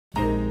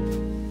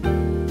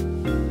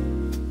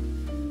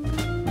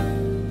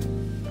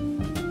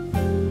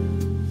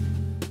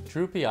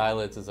Droopy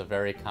eyelids is a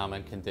very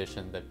common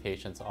condition that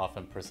patients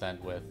often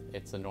present with.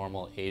 It's a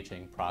normal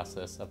aging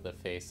process of the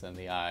face and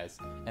the eyes,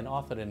 and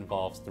often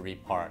involves three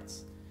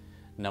parts.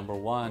 Number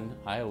one,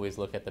 I always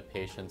look at the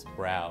patient's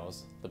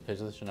brows. The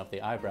position of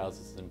the eyebrows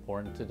is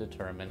important to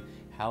determine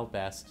how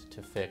best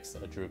to fix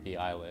a droopy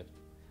eyelid.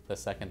 The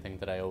second thing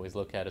that I always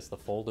look at is the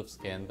fold of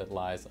skin that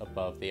lies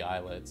above the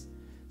eyelids.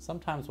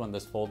 Sometimes when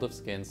this fold of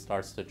skin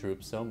starts to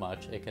droop so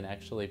much, it can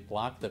actually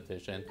block the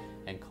vision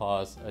and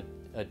cause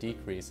a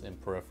decrease in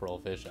peripheral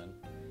vision.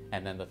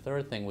 And then the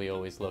third thing we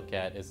always look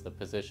at is the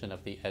position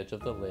of the edge of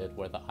the lid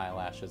where the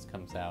eyelashes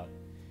comes out.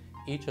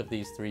 Each of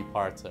these three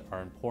parts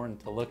are important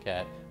to look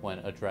at when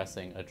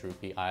addressing a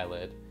droopy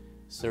eyelid.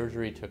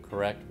 Surgery to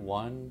correct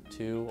one,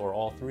 two, or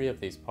all three of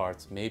these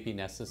parts may be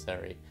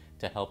necessary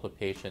to help a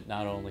patient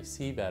not only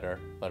see better,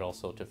 but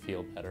also to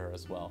feel better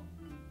as well.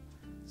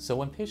 So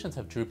when patients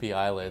have droopy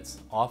eyelids,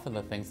 often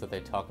the things that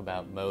they talk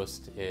about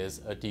most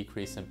is a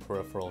decrease in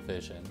peripheral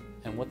vision.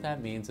 And what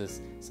that means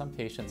is some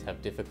patients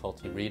have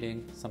difficulty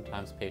reading,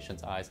 sometimes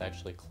patients' eyes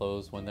actually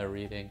close when they're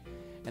reading,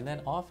 and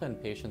then often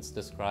patients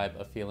describe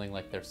a feeling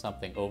like there's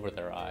something over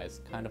their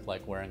eyes, kind of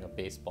like wearing a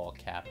baseball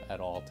cap at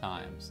all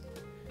times.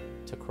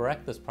 To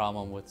correct this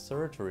problem with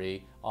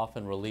surgery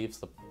often relieves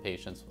the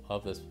patients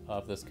of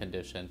this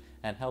condition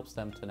and helps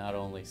them to not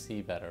only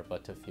see better,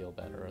 but to feel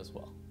better as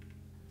well.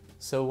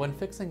 So when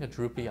fixing a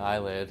droopy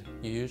eyelid,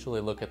 you usually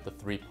look at the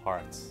three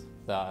parts: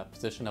 the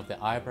position of the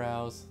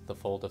eyebrows, the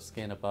fold of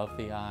skin above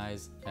the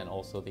eyes, and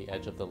also the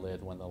edge of the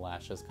lid when the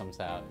lashes comes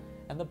out.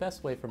 And the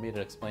best way for me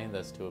to explain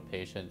this to a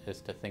patient is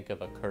to think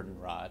of a curtain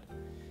rod.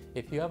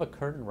 If you have a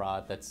curtain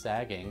rod that's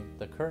sagging,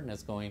 the curtain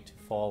is going to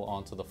fall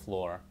onto the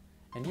floor.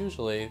 And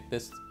usually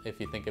this, if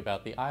you think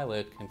about the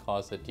eyelid, can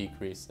cause a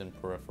decrease in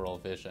peripheral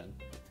vision.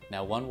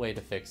 Now, one way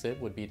to fix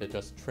it would be to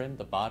just trim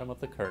the bottom of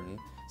the curtain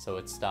so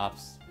it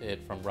stops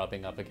it from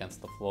rubbing up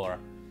against the floor.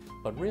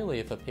 But really,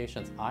 if a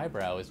patient's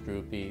eyebrow is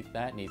droopy,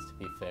 that needs to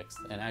be fixed.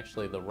 And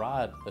actually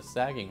the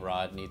sagging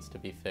rod needs to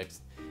be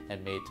fixed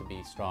and made to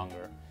be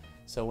stronger.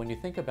 So when you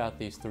think about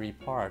these three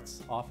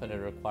parts, often it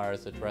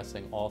requires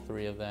addressing all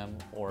three of them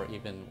or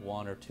even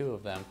one or two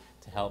of them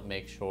to help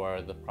make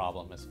sure the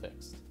problem is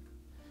fixed.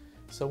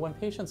 So when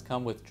patients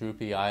come with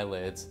droopy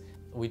eyelids,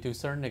 we do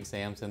certain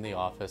exams in the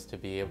office to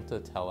be able to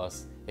tell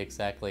us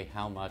exactly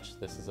how much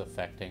this is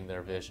affecting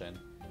their vision.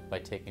 By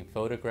taking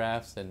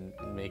photographs and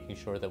making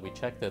sure that we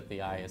check that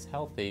the eye is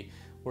healthy,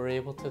 we're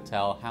able to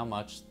tell how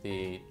much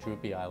the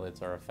droopy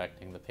eyelids are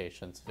affecting the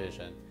patient's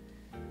vision.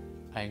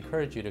 I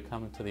encourage you to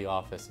come to the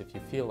office if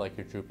you feel like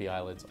your droopy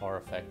eyelids are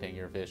affecting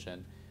your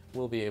vision.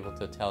 We'll be able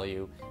to tell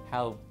you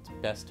how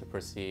best to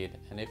proceed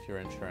and if your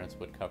insurance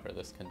would cover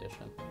this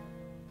condition.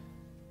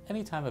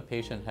 Anytime a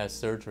patient has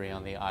surgery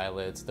on the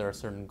eyelids, there are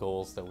certain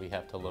goals that we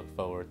have to look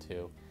forward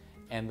to.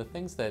 And the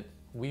things that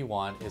we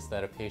want is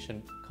that a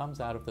patient comes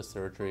out of the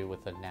surgery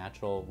with a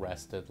natural,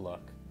 rested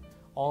look.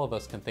 All of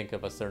us can think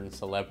of a certain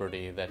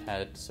celebrity that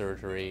had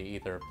surgery,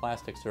 either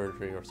plastic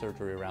surgery or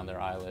surgery around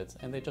their eyelids,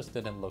 and they just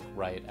didn't look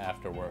right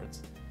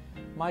afterwards.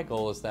 My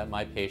goal is that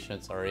my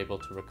patients are able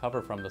to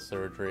recover from the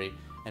surgery,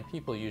 and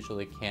people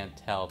usually can't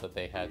tell that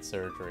they had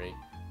surgery.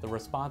 The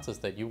responses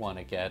that you want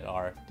to get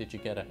are, did you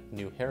get a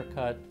new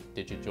haircut?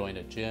 Did you join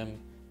a gym?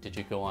 Did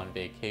you go on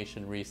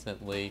vacation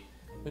recently?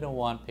 We don't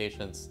want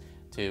patients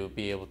to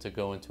be able to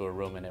go into a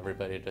room and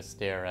everybody to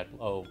stare at,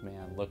 oh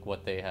man, look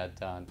what they had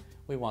done.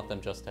 We want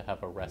them just to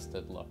have a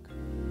rested look.